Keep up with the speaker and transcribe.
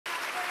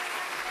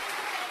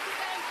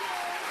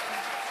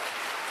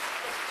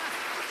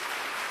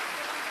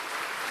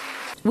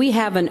we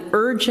have an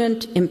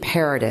urgent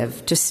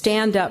imperative to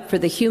stand up for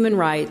the human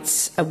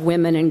rights of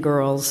women and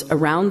girls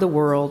around the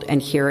world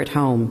and here at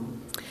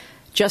home.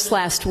 Just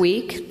last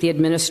week, the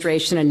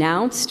administration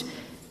announced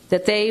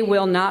that they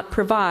will not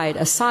provide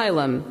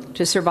asylum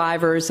to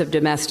survivors of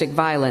domestic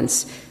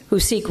violence who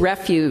seek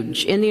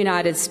refuge in the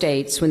United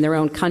States when their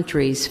own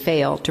countries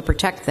fail to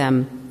protect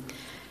them.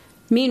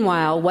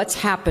 Meanwhile, what's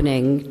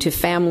happening to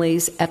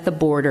families at the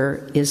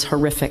border is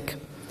horrific.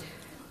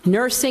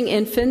 Nursing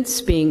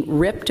infants being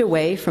ripped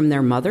away from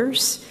their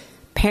mothers,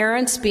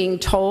 parents being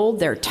told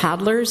their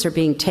toddlers are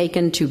being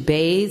taken to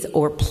bathe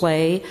or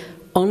play,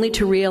 only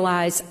to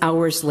realize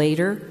hours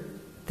later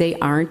they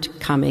aren't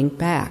coming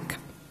back.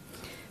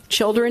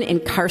 Children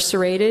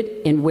incarcerated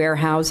in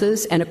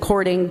warehouses and,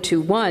 according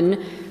to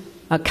one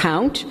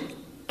account,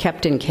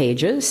 kept in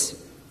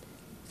cages.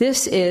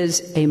 This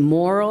is a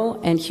moral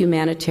and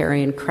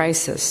humanitarian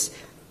crisis.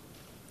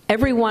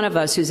 Every one of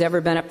us who's ever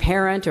been a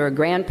parent or a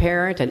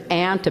grandparent, an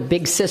aunt, a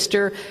big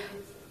sister,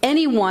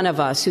 any one of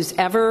us who's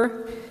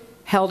ever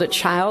held a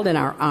child in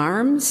our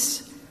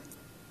arms,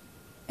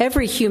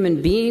 every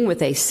human being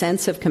with a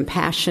sense of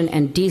compassion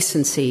and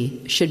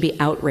decency should be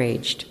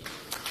outraged.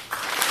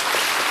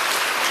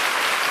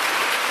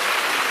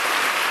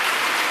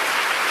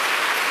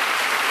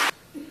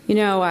 You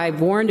know, I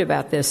warned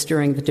about this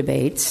during the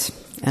debates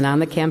and on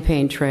the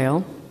campaign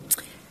trail,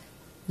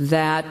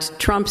 that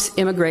Trump's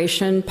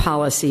immigration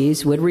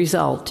policies would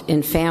result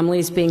in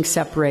families being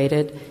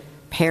separated,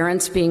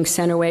 parents being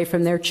sent away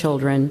from their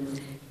children,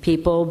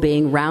 people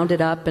being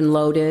rounded up and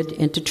loaded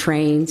into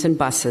trains and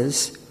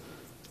buses.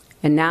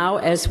 And now,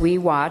 as we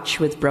watch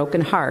with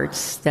broken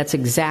hearts, that's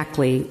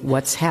exactly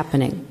what's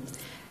happening.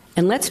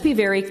 And let's be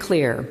very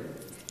clear.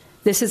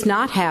 This is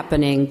not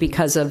happening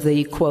because of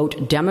the,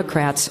 quote,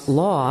 Democrats'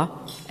 law,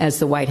 as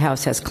the White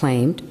House has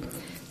claimed.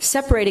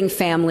 Separating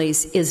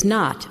families is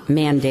not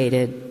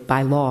mandated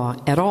by law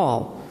at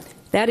all.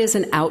 That is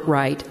an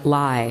outright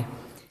lie.